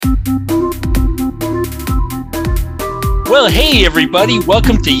Well, hey, everybody.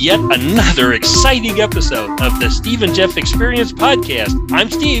 Welcome to yet another exciting episode of the Steve and Jeff Experience podcast. I'm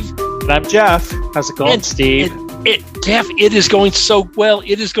Steve. And I'm Jeff. How's it going, Steve? Jeff, it is going so well.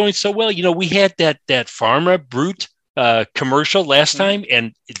 It is going so well. You know, we had that Pharma Brute commercial last time,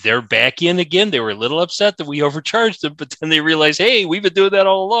 and they're back in again. They were a little upset that we overcharged them, but then they realized, hey, we've been doing that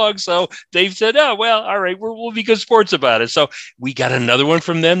all along. So they've said, oh, well, all right, we'll be good sports about it. So we got another one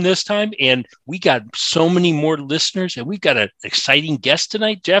from them this time, and we got so many more listeners, and we've got an exciting guest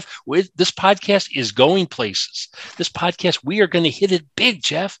tonight, Jeff. With this podcast is going places. This podcast, we are going to hit it big,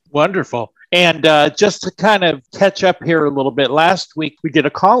 Jeff. Wonderful. And just to kind of catch up here a little bit, last week we did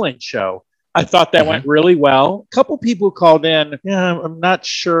a call-in show. I thought that went really well. A couple people called in. Yeah, I'm not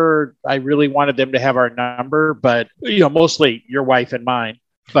sure I really wanted them to have our number, but mostly your wife and mine.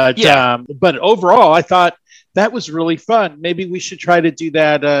 But but overall, I thought that was really fun. Maybe we should try to do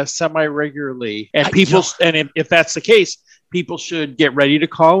that semi-regularly. And if that's the case, people should get ready to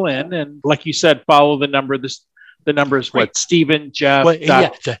call in. And like you said, follow the number. The number is what? Steven Jeff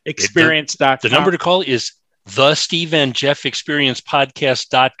Experience.com. The number to call is the Steve and Jeff Experience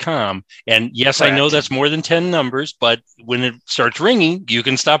Podcast.com. And yes, correct. I know that's more than 10 numbers, but when it starts ringing, you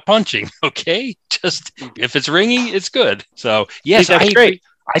can stop punching. Okay. Just if it's ringing, it's good. So yes, I agree.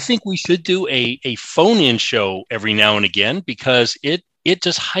 I think we should do a phone-in show every now and again, because it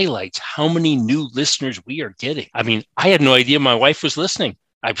just highlights how many new listeners we are getting. I mean, I had no idea my wife was listening.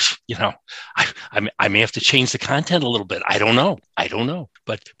 I may have to change the content a little bit. I don't know.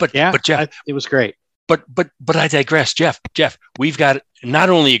 But Jeff, it was great. But I digress, Jeff, we've got not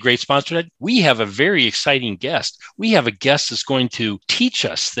only a great sponsor, we have a very exciting guest. We have a guest that's going to teach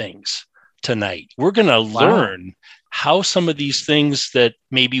us things tonight. We're going to learn how some of these things that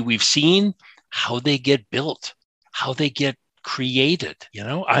maybe we've seen, how they get built, how they get created.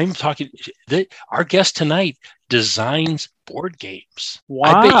 I'm talking, our guest tonight designs board games.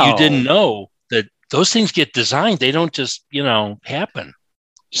 Wow. I bet you didn't know that those things get designed. They don't just, happen.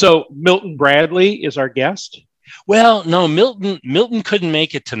 So Milton Bradley is our guest? Well, no, Milton couldn't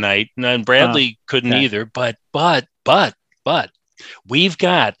make it tonight, and Bradley couldn't either. But we've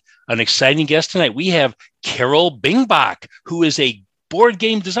got an exciting guest tonight. We have Carol Bingbach, who is a board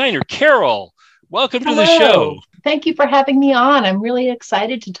game designer. Carol, welcome to the show. Thank you for having me on. I'm really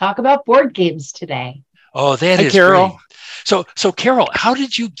excited to talk about board games today. Oh, that is Carol. Great. So Carol, how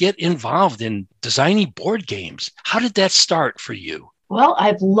did you get involved in designing board games? How did that start for you? Well,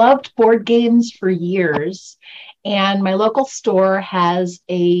 I've loved board games for years, and my local store has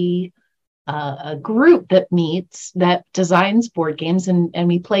a group that meets that designs board games, and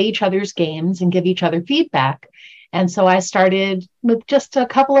we play each other's games and give each other feedback. And so I started with just a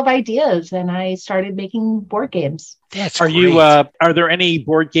couple of ideas, and I started making board games. That's great. Are there any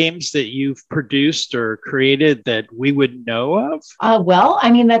board games that you've produced or created that we would know of? Well,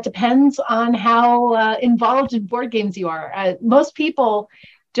 I mean, that depends on how involved in board games you are. Most people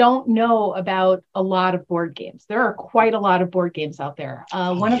don't know about a lot of board games. There are quite a lot of board games out there.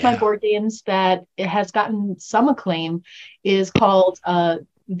 One of my board games that has gotten some acclaim is called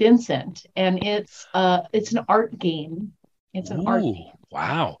Vincent, and it's an art game. It's an art game.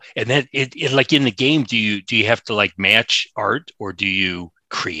 Wow. And then it like in the game, do you have to like match art, or do you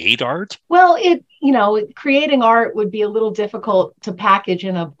create art? Well, creating art would be a little difficult to package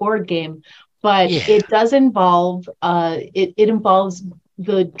in a board game, but it does involve it involves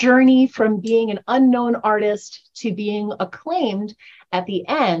the journey from being an unknown artist to being acclaimed at the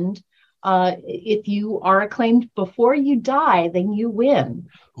end. If you are acclaimed before you die, then you win.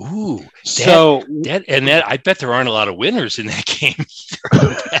 Ooh, I bet there aren't a lot of winners in that game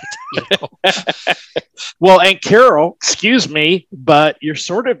either. Well, and Carol, excuse me, but you're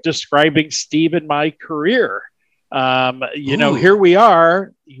sort of describing Steve and my career. Here we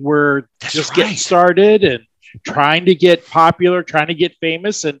are. We're getting started and trying to get popular, trying to get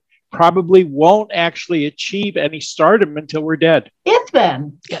famous, and probably won't actually achieve any stardom until we're dead. If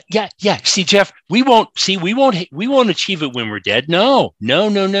then. Yeah. See, Jeff, we won't achieve it when we're dead. No.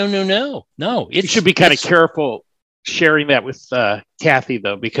 You should be kind of careful sharing that with Kathy,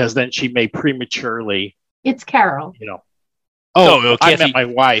 though, because then she may prematurely. It's Carol. No, Kathy, I meant my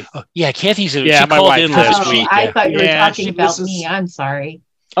wife. Yeah, Kathy's. She called in last week. I thought you were talking about me. I'm sorry.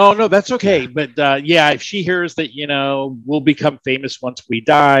 Oh, no, that's okay. But if she hears that, we'll become famous once we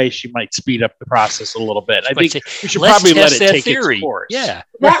die, she might speed up the process a little bit. I think we should probably let it take its course. Yeah.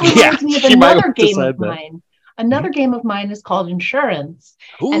 That reminds me of another game of mine. Another game of mine is called Insurance.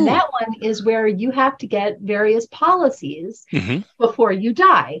 Ooh. And that one is where you have to get various policies before you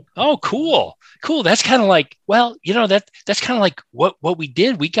die. Oh, cool. That's kind of like, well, that's kind of like what we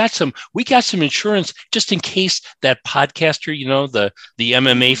did. We got some insurance just in case that podcaster, the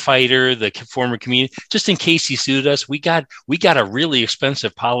MMA fighter, the former comedian, just in case he sued us, we got a really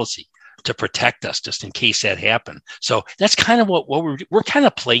expensive policy to protect us just in case that happened. So that's kind of what we're kind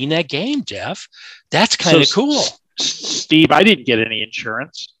of playing that game, Jeff. That's kind of cool. Steve, I didn't get any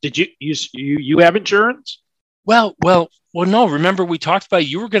insurance. Did you? You have insurance? Well, no. Remember, we talked about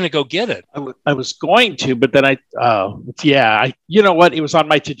you were going to go get it. I was going to, but then you know what? It was on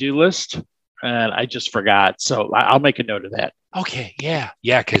my to-do list, and I just forgot. So I'll make a note of that. Okay, yeah,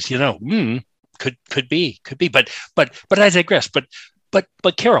 because could be, but I digress.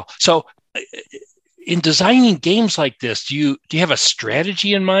 But Carol, so in designing games like this, do you have a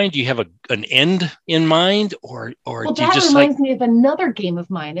strategy in mind? Do you have an end in mind, or well, do you just reminds me of another game of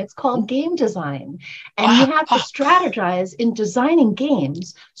mine. It's called game design, and you have to strategize in designing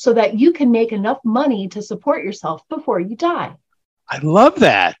games so that you can make enough money to support yourself before you die. I love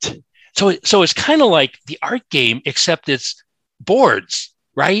that. So it's kind of like the art game, except it's boards.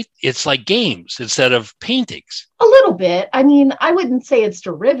 Right? It's like games instead of paintings. A little bit. I mean, I wouldn't say it's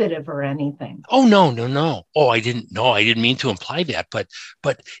derivative or anything. Oh, no. Oh, I didn't mean to imply that, but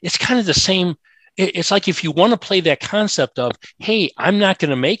it's kind of the same. It's like if you want to play that concept of, hey, I'm not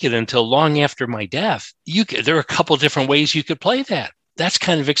going to make it until long after my death. There are a couple different ways you could play that. That's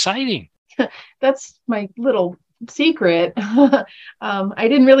kind of exciting. That's my little secret. I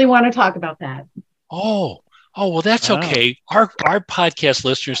didn't really want to talk about that. Oh, well, that's okay. Our podcast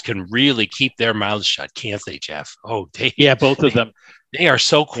listeners can really keep their mouths shut, can't they, Jeff? Oh, both of them. They are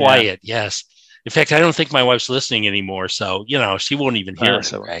so quiet. Yeah. Yes. In fact, I don't think my wife's listening anymore. So, she won't even hear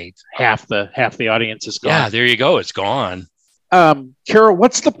it, right? Half the audience is gone. Yeah, there you go. It's gone. Carol,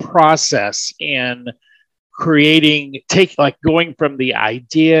 what's the process in going from the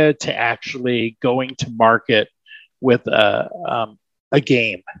idea to actually going to market with a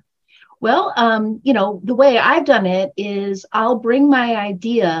game? Well, the way I've done it is I'll bring my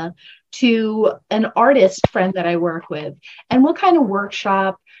idea to an artist friend that I work with, and we'll kind of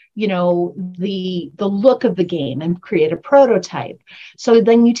workshop, the look of the game and create a prototype. So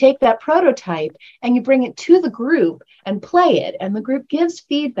then you take that prototype and you bring it to the group and play it, and the group gives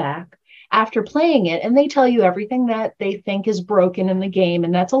feedback after playing it, and they tell you everything that they think is broken in the game,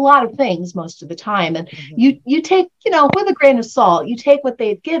 and that's a lot of things most of the time. And you take, with a grain of salt, you take what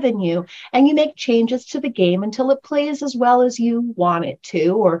they've given you and you make changes to the game until it plays as well as you want it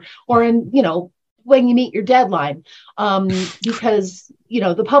to, or in, when you meet your deadline, because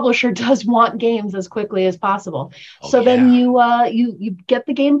the publisher does want games as quickly as possible. Then you get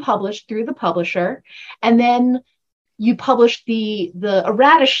the game published through the publisher, and then you publish the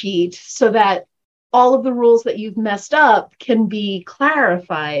errata sheet so that all of the rules that you've messed up can be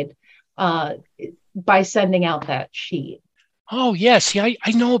clarified by sending out that sheet. Oh, yeah. See,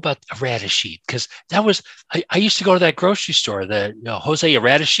 I know about errata sheet because that was, I used to go to that grocery store. The Jose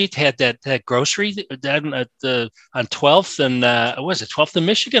Errata sheet had that grocery down on 12th and, what was it, 12th in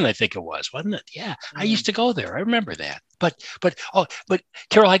Michigan, I think it was, wasn't it? Yeah. I used to go there. I remember that. But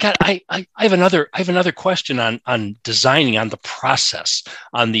Carol, I have another question on designing, on the process,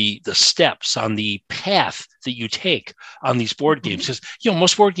 on the steps, on the path that you take on these board games. Because,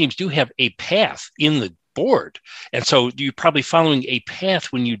 most board games do have a path in the board. And so you're probably following a path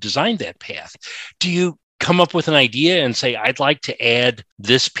when you design that path. Do you come up with an idea and say, I'd like to add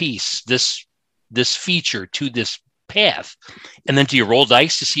this piece, this feature to this path? And then do you roll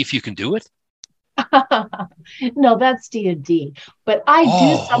dice to see if you can do it? No, that's D&D. But I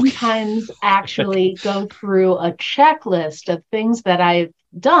do sometimes actually go through a checklist of things that I've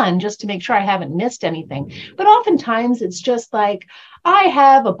done just to make sure I haven't missed anything. But oftentimes it's just like, I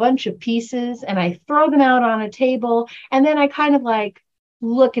have a bunch of pieces and I throw them out on a table, and then I kind of like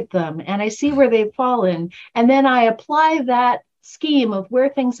look at them and I see where they've fallen. And then I apply that scheme of where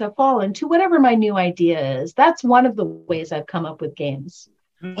things have fallen to whatever my new idea is. That's one of the ways I've come up with games.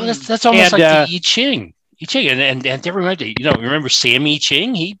 Well, that's almost like the I Ching. And everybody, remember Sam I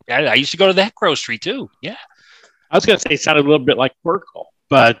Ching? I used to go to that grocery too. Yeah. I was going to say it sounded a little bit like Quirkle,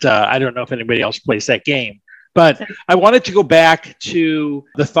 but I don't know if anybody else plays that game. But I wanted to go back to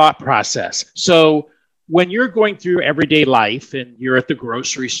the thought process. So when you're going through everyday life and you're at the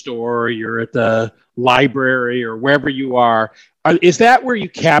grocery store, you're at the library or wherever you are, is that where you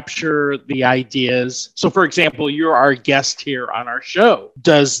capture the ideas? So, for example, you're our guest here on our show.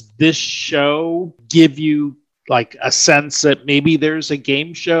 Does this show give you like a sense that maybe there's a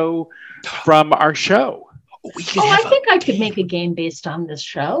game show from our show? I think I could make a game based on this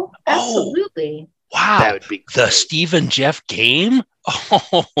show. Absolutely. Wow. That would be great. The Steve and Jeff game.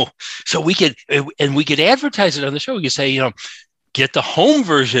 Oh, so we could advertise it on the show. We could say, get the home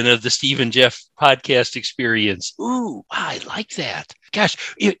version of the Steve and Jeff podcast experience. Ooh, wow, I like that.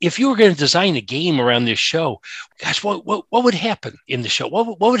 Gosh, if you were going to design a game around this show, gosh, what would happen in the show?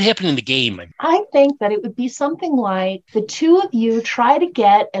 What would happen in the game? I think that it would be something like the two of you try to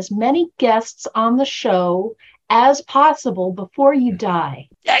get as many guests on the show as possible before you die.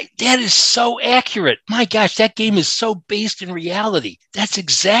 That is so accurate. My gosh, that game is so based in reality. That's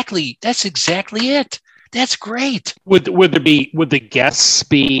exactly it. That's great. Would the guests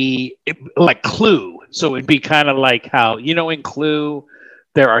be like Clue? So it'd be kind of like how, in Clue,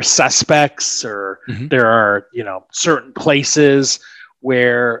 there are suspects or there are, certain places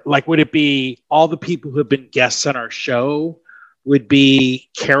where, like, would it be all the people who have been guests on our show would be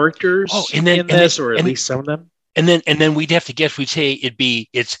characters in this, or at least some of them? And then we'd have to guess. We'd say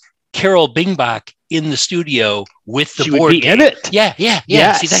it's Carol Bingbach in the studio with the board game. In it. Yeah.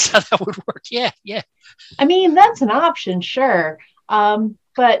 Yes. See, that's how that would work. Yeah. I mean, that's an option, sure.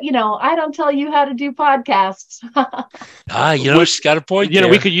 But I don't tell you how to do podcasts. She's got a point.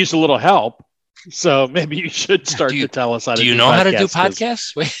 We could use a little help. So maybe you should start to tell us how to do podcasts. Do you know how to do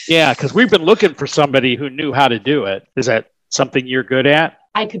podcasts? Yeah, because we've been looking for somebody who knew how to do it. Is that something you're good at?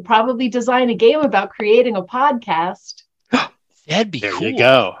 I could probably design a game about creating a podcast. That'd be there cool. There you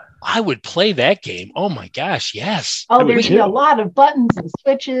go. I would play that game. Oh my gosh, yes. Oh, there'd be a lot of buttons and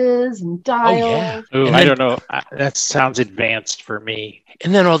switches and dials. Oh, yeah. Ooh, I don't know. That sounds advanced for me.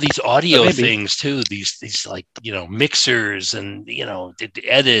 And then all these audio things too. These like mixers and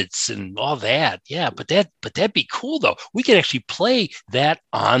edits and all that. Yeah, but that'd be cool though. We could actually play that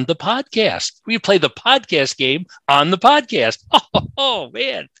on the podcast. We could play the podcast game on the podcast. Oh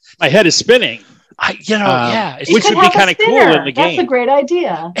man, my head is spinning. Which would be kind of cool in the game. That's a great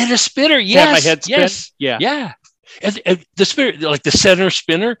idea. And a spinner, yes. Have my head spin? Yes. Yeah. And the spinner, like the center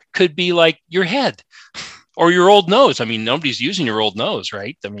spinner, could be like your head or your old nose. I mean, nobody's using your old nose,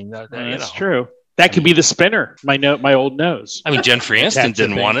 right? I mean, that's true. That could be the spinner. My old nose. I mean, Jen Franston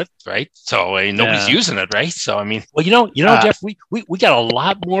didn't want it, right? So nobody's using it, right? So I mean, well, Jeff, we got a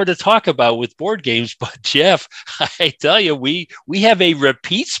lot more to talk about with board games, but Jeff, I tell you, we have a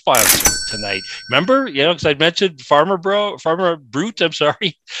repeat sponsor tonight. Remember, because I mentioned Farmer Brute. I'm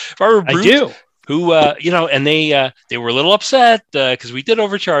sorry, Farmer Brute. I do. Who, and they were a little upset because we did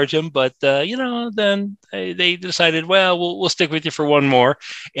overcharge them, but then they decided, well, we'll stick with you for one more,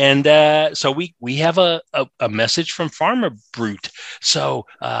 and so we have a message from Farmer Brute. So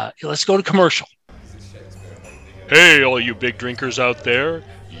let's go to commercial. Hey, all you big drinkers out there,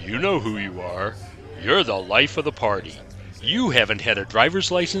 you know who you are. You're the life of the party. You haven't had a driver's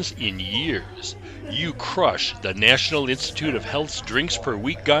license in years. You crush the National Institute of Health's Drinks Per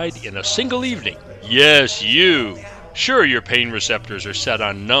Week guide in a single evening. Yes, you. Sure, your pain receptors are set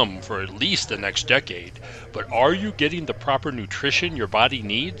on numb for at least the next decade, but are you getting the proper nutrition your body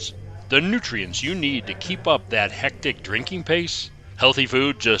needs? The nutrients you need to keep up that hectic drinking pace? Healthy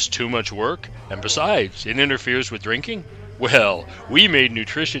food just too much work? And besides, it interferes with drinking? Well, we made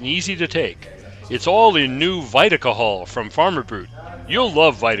nutrition easy to take. It's all in new Vitacohol from Farmer Brute. You'll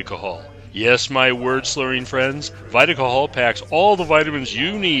love Vitacohol. Yes, my word-slurring friends, Vitacohol packs all the vitamins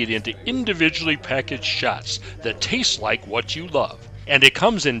you need into individually packaged shots that taste like what you love. And it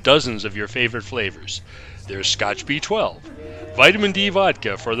comes in dozens of your favorite flavors. There's Scotch B12, Vitamin D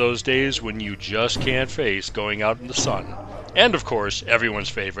vodka for those days when you just can't face going out in the sun, and of course, everyone's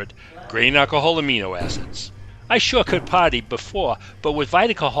favorite, grain alcohol amino acids. I sure could party before, but with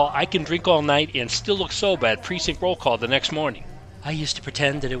Vitacohol I can drink all night and still look sober at precinct roll call the next morning. I used to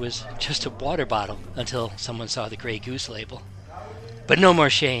pretend that it was just a water bottle until someone saw the Grey Goose label. But no more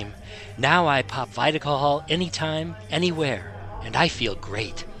shame. Now I pop Vitacohol anytime, anywhere, and I feel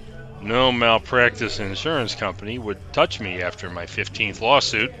great. No malpractice insurance company would touch me after my 15th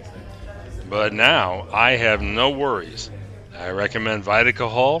lawsuit. But now I have no worries. I recommend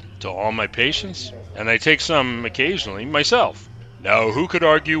Vitacohol to all my patients, and I take some occasionally myself. Now who could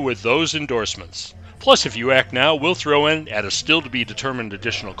argue with those endorsements? Plus, if you act now, we'll throw in, at a still-to-be-determined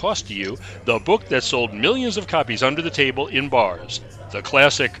additional cost to you, the book that sold millions of copies under the table in bars. The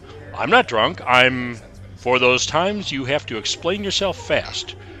classic, I'm not drunk, I'm... For those times you have to explain yourself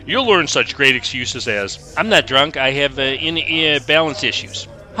fast. You'll learn such great excuses as, I'm not drunk, I have balance issues.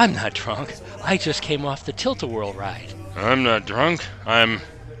 I'm not drunk, I just came off the Tilt-A-Whirl ride. I'm not drunk, I'm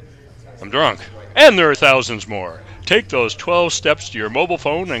drunk. And there are thousands more. Take those 12 steps to your mobile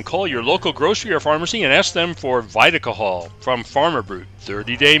phone and call your local grocery or pharmacy and ask them for Vitacahol from Farmer Brute.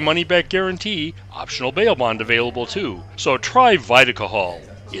 30-day money-back guarantee, optional bail bond available too. So try Vitacahol.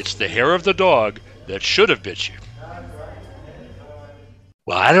 It's the hair of the dog that should have bit you.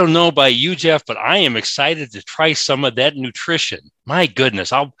 Well, I don't know about you, Jeff, but I am excited to try some of that nutrition. My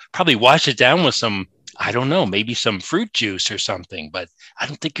goodness, I'll probably wash it down with some, I don't know, maybe some fruit juice or something, but I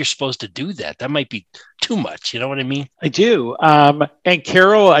don't think you're supposed to do that. That might be too much. You know what I mean? I do. And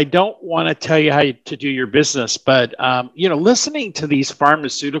Carol, I don't want to tell you how to do your business, but, listening to these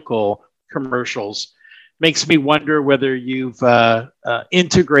pharmaceutical commercials makes me wonder whether you've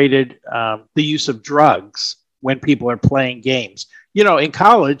integrated the use of drugs when people are playing games. In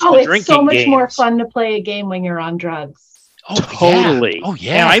college, it's so much more fun to play a game when you're on drugs. Oh, totally. Yeah. Oh,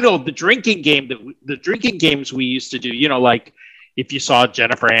 yeah. And I know the drinking games we used to do, like if you saw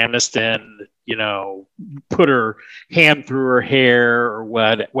Jennifer Aniston, put her hand through her hair or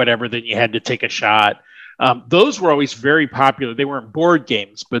whatever, then you had to take a shot. Those were always very popular. They weren't board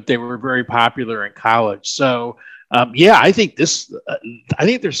games, but they were very popular in college. So, I think I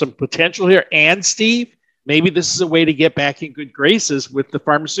think there's some potential here. And Steve, maybe this is a way to get back in good graces with the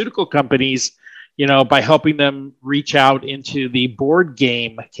pharmaceutical companies, by helping them reach out into the board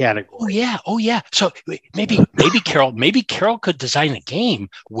game category. Oh yeah. So maybe Carol could design a game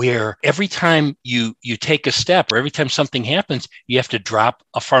where every time you take a step or every time something happens, you have to drop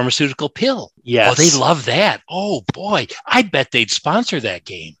a pharmaceutical pill. Yes. Oh, they love that. Oh boy, I bet they'd sponsor that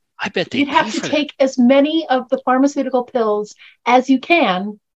game. I bet they'd. You'd have to take as many of the pharmaceutical pills as you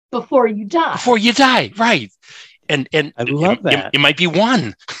can before you die. Before you die, right? And I love that. It might be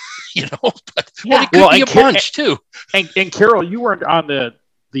one. But it could be a bunch too. And Carol, you weren't on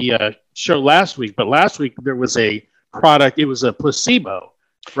the show last week, but last week there was a product. It was a placebo,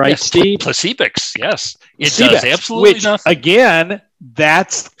 right, yes, Steve? Placebix, yes. It Placebix, does absolutely which, nothing. Again,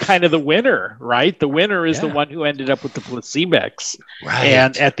 that's kind of the winner, right? The winner is the one who ended up with the Placebix. Right.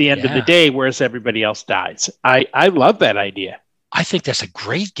 And at the end of the day, whereas everybody else dies. I love that idea. I think that's a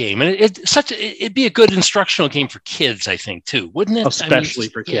great game, and it'd be a good instructional game for kids, I think, too, wouldn't it? Especially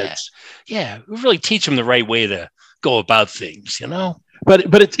for kids. Yeah, we really teach them the right way to go about things, But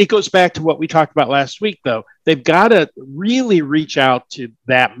it goes back to what we talked about last week, though. They've got to really reach out to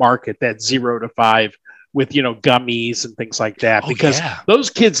that market, that 0 to 5, with gummies and things like that, because those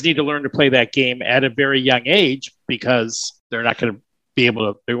kids need to learn to play that game at a very young age, because they're not going to be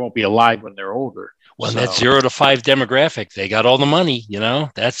able to. They won't be alive when they're older. Well, that 0 to 5 demographic, they got all the money,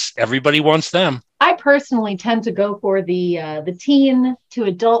 that's everybody wants them. I personally tend to go for the teen to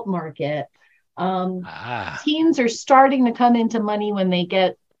adult market. Teens are starting to come into money when they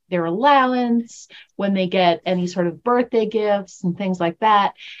get their allowance, when they get any sort of birthday gifts and things like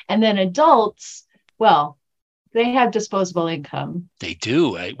that. And then adults, well, they have disposable income. They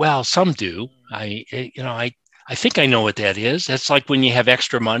do. Some do. I think I know what that is. That's like when you have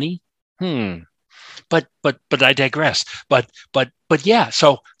extra money. But I digress. But yeah.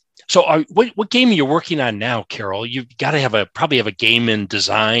 So what game are you working on now, Carol? You've got to probably have a game in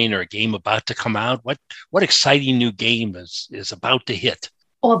design or a game about to come out. What exciting new game is about to hit?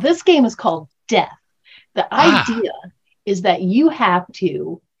 Well, this game is called Death. The idea is that you have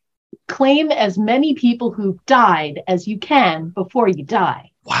to claim as many people who've died as you can before you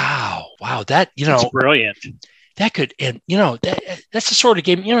die. Wow. That's brilliant. That could, and that's the sort of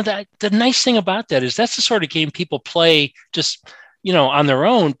game, that the nice thing about that is that's the sort of game people play just, on their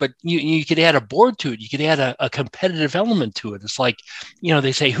own, but you could add a board to it. You could add a competitive element to it. It's like,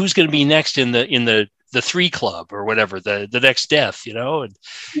 they say, who's going to be next in the 3 club or whatever, the next death, and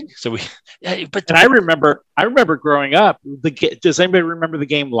so I remember growing up, does anybody remember the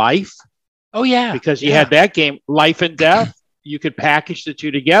game Life? Oh yeah. Because you had that game, Life and Death. You could package the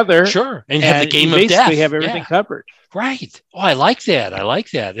two together. Sure. And have the game of death. Have everything covered. Right. Oh, I like that.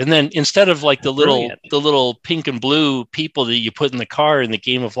 And then instead of like the little pink and blue people that you put in the car in the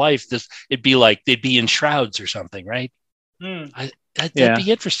Game of Life, it'd be like they'd be in shrouds or something, right? That'd be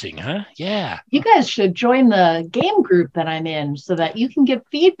interesting, huh? Yeah. You guys should join the game group that I'm in so that you can give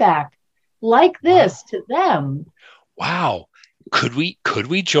feedback like this to them. Wow. Could we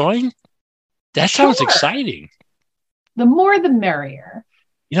join? That sounds exciting. The more the merrier.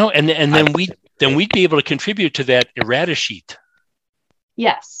 And then we'd be able to contribute to that errata sheet.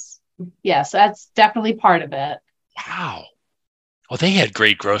 Yes, that's definitely part of it. Wow. Oh, they had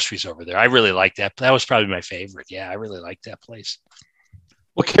great groceries over there. I really liked that. That was probably my favorite. Yeah, I really liked that place.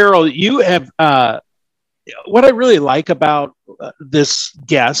 Well, Carol, you have what I really like about this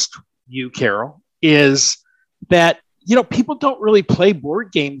guest, you, Carol, is that people don't really play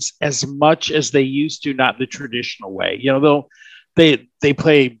board games as much as they used to, not the traditional way. They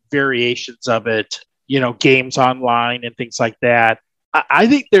play variations of it, games online and things like that. I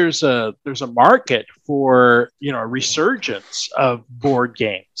think there's a market for a resurgence of board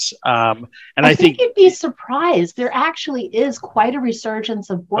games, and I think you'd be surprised. There actually is quite a resurgence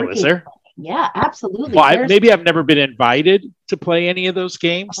of board games. Is there? Yeah, absolutely. Well, maybe I've never been invited to play any of those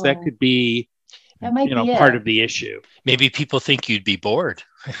games. That could be, that might be part of the issue. Maybe people think you'd be bored.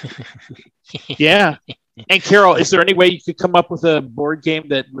 Yeah. And Carol, is there any way you could come up with a board game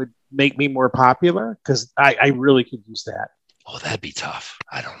that would make me more popular? Because I really could use that. Oh, that'd be tough.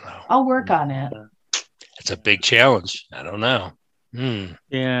 I don't know. I'll work on it. It's a big challenge. I don't know.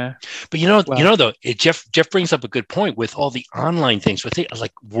 Yeah. But though, Jeff brings up a good point with all the online things. With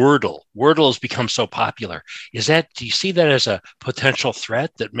like Wordle. Wordle has become so popular. Do you see that as a potential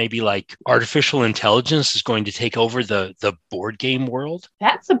threat that maybe like artificial intelligence is going to take over the board game world?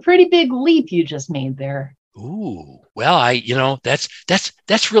 That's a pretty big leap you just made there. Ooh, well,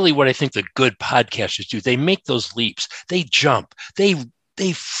 that's really what I think the good podcasters do. They make those leaps. They jump. They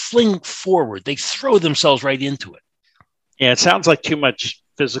fling forward. They throw themselves right into it. Yeah, it sounds like too much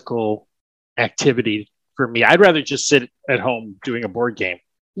physical activity for me. I'd rather just sit at home doing a board game.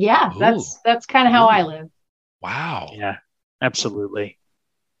 Yeah, that's kind of how I live. Wow. Yeah, absolutely.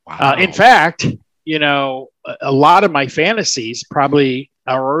 Wow. In fact, a lot of my fantasies probably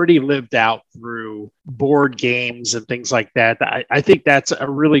are already lived out through board games and things like that. I think that's a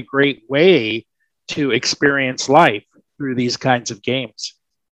really great way to experience life through these kinds of games.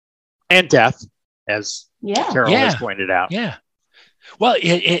 And death, as Carol has pointed out. Yeah. Well,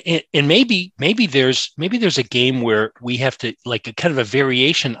 and maybe there's a game where we have to like a kind of a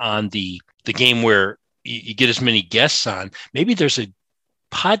variation on the game where you get as many guests on. Maybe there's a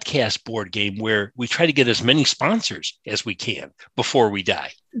podcast board game where we try to get as many sponsors as we can before we die.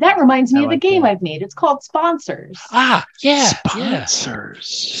 That reminds me of a game I've made. It's called Sponsors. Sponsors.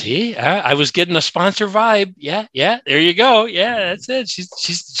 See, I was getting a sponsor vibe. Yeah. There you go. Yeah, that's it.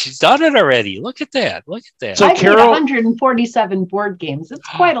 She's done it already. Look at that. So I've made 147 board games. It's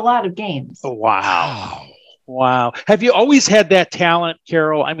quite a lot of games. Oh, wow. Have you always had that talent,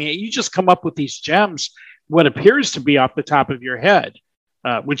 Carol? I mean, you just come up with these gems, what appears to be off the top of your head,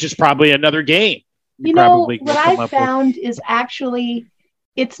 which is probably another game. What I found is actually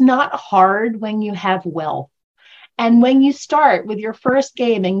it's not hard when you have wealth. And when you start with your first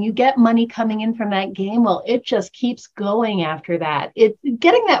game and you get money coming in from that game, well, it just keeps going after that.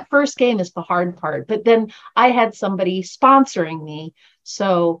 Getting that first game is the hard part. But then I had somebody sponsoring me,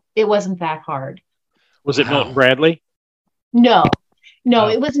 so it wasn't that hard. Was it Milton Bradley? No,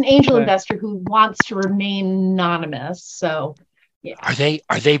 it was an angel investor who wants to remain anonymous. So, yeah.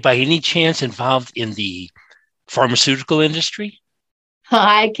 Are they by any chance involved in the pharmaceutical industry?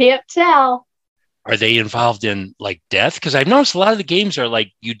 I can't tell. Are they involved in like death? Because I've noticed a lot of the games are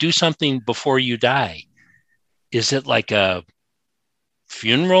like you do something before you die. Is it like a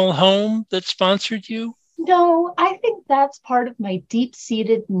funeral home that sponsored you? No, I think that's part of my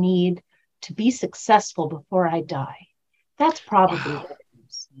deep-seated need to be successful before I die. That's probably what it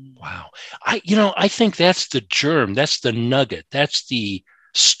is. Wow. I think that's the germ, that's the nugget, that's the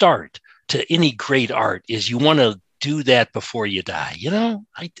start to any great art is you want to do that before you die, and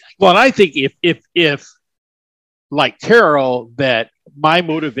I think if like Carol, that my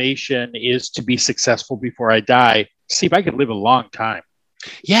motivation is to be successful before I die, see if I could live a long time.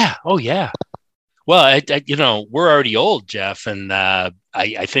 Yeah. Oh yeah. Well, we're already old, Jeff, and I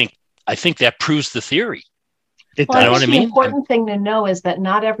think that proves the theory. The important thing to know is that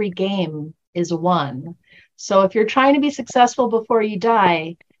not every game is one. So if you're trying to be successful before you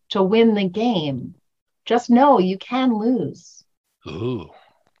die to win the game, just know you can lose. Ooh,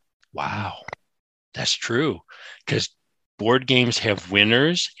 wow. That's true. Because board games have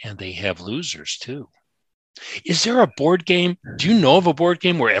winners and they have losers too. Is there a board game? Do you know of a board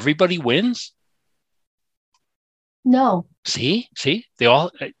game where everybody wins? No. See, they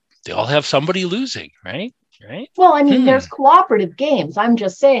all have somebody losing, right? Well, I mean, there's cooperative games. I'm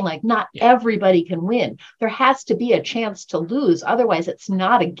just saying, like, not everybody can win. There has to be a chance to lose. Otherwise, it's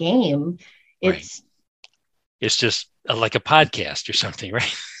not a game. It's just like a podcast or something,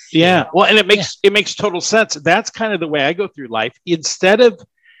 right? Yeah. Well, and it makes total sense. That's kind of the way I go through life. Instead of,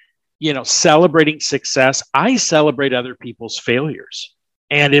 celebrating success, I celebrate other people's failures.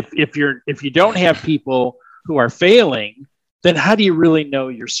 And if you don't have people who are failing, then how do you really know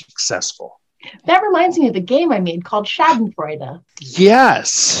you're successful? That reminds me of the game I made called Schadenfreude.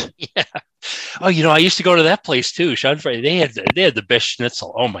 Yes. Yeah. Oh, I used to go to that place too. Schadenfreude. They had the best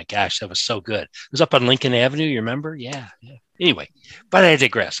schnitzel. Oh my gosh, that was so good. It was up on Lincoln Avenue. You remember? Yeah. Anyway, but I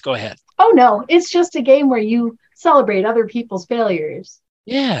digress. Go ahead. Oh no, it's just a game where you celebrate other people's failures.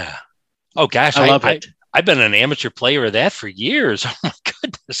 Yeah. Oh gosh, I love it. I've been an amateur player of that for years. Oh my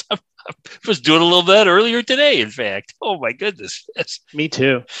goodness, I was doing a little bit earlier today. In fact, oh my goodness, me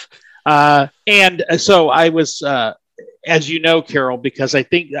too. And so I was. As you know, Carol, because I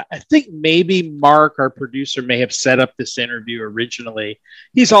think maybe Mark, our producer, may have set up this interview originally.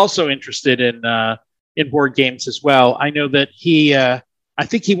 He's also interested in board games as well. I know that I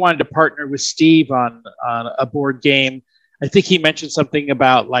think he wanted to partner with Steve on a board game. I think he mentioned something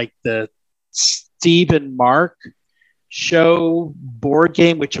about like the Steve and Mark show board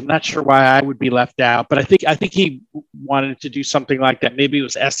game, which I'm not sure why I would be left out, but I think he wanted to do something like that. Maybe it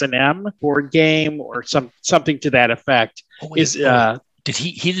was S&M board game or something to that effect. Did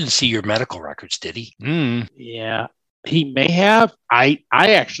he didn't see your medical records, did he? Yeah, he may have. I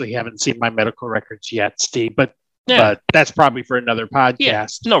actually haven't seen my medical records yet, Steve, but that's probably for another podcast. Yeah,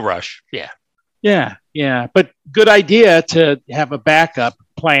 no rush. Yeah. But good idea to have a backup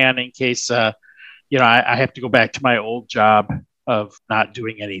plan in case I have to go back to my old job of not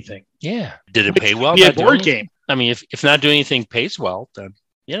doing anything. Yeah. Did it pay well? Be a board game. I mean, if not doing anything pays well, then,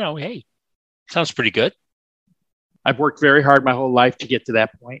 hey, sounds pretty good. I've worked very hard my whole life to get to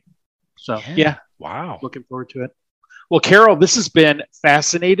that point. So, yeah. Wow. Looking forward to it. Well, Carol, this has been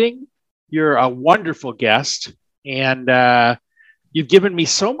fascinating. You're a wonderful guest, and you've given me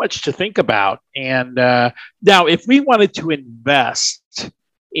so much to think about. And now, if we wanted to invest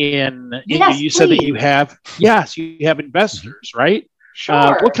you said that you have investors, right?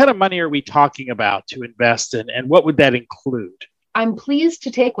 Sure. What kind of money are we talking about to invest in, and what would that include? I'm pleased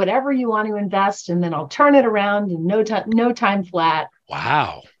to take whatever you want to invest, and then I'll turn it around in no time flat.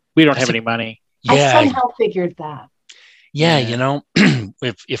 Wow. We don't have any money. Yeah. I somehow figured that. Yeah,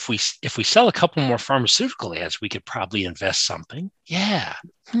 if we sell a couple more pharmaceutical ads, we could probably invest something. Yeah.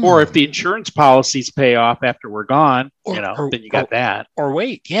 Or if the insurance policies pay off after we're gone, then you got that. Or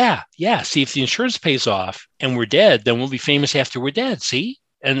wait, yeah. See, if the insurance pays off and we're dead, then we'll be famous after we're dead. See,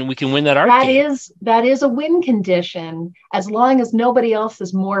 and we can win that art game. That is a win condition, as long as nobody else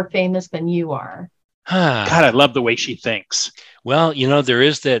is more famous than you are. God, I love the way she thinks. Well, there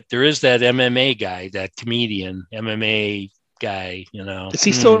is that MMA guy, that comedian, MMA guy, Is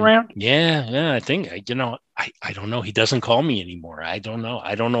he still around? Yeah. I think, I don't know. He doesn't call me anymore. I don't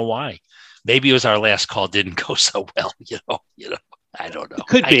know why. Maybe it was our last call didn't go so well, I don't know. It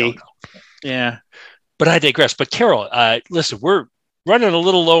could be. Yeah. But I digress. But Carol, listen, we're running a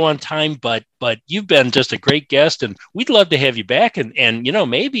little low on time, but you've been just a great guest, and we'd love to have you back. And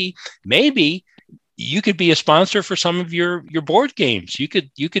maybe you could be a sponsor for some of your board games. You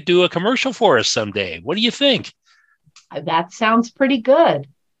could do a commercial for us someday. What do you think? That sounds pretty good.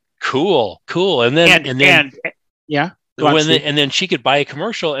 Cool. And then yeah. And then she could buy a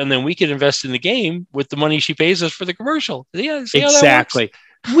commercial, and then we could invest in the game with the money she pays us for the commercial. Yeah, exactly.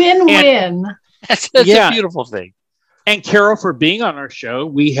 Win-win. That's a beautiful thing. And Carol, for being on our show,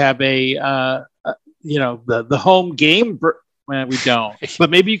 we have the home game. Well, we don't, but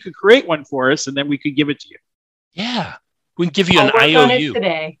maybe you could create one for us, and then we could give it to you. Yeah, we can give you an IOU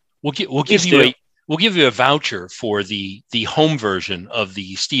today. We'll give you a voucher for the home version of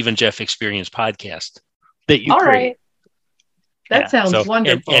the Steve and Jeff Experience podcast that you create. Right. That sounds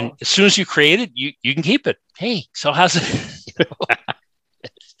wonderful. And as soon as you create it, you can keep it. Hey, so how's it?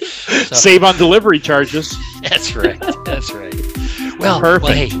 Save on delivery charges. That's right. Well, perfect.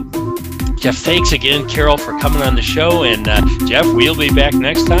 Well, hey, Jeff, thanks again, Carol, for coming on the show. And Jeff, we'll be back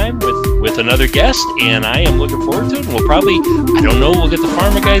next time with another guest, and I am looking forward to it. We'll probably, I don't know, we'll get the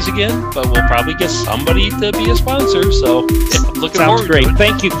Pharma guys again, but we'll probably get somebody to be a sponsor. So I'm looking forward to it.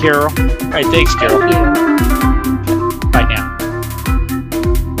 Thank you, Carol. All right, thanks, Carol. Thank you.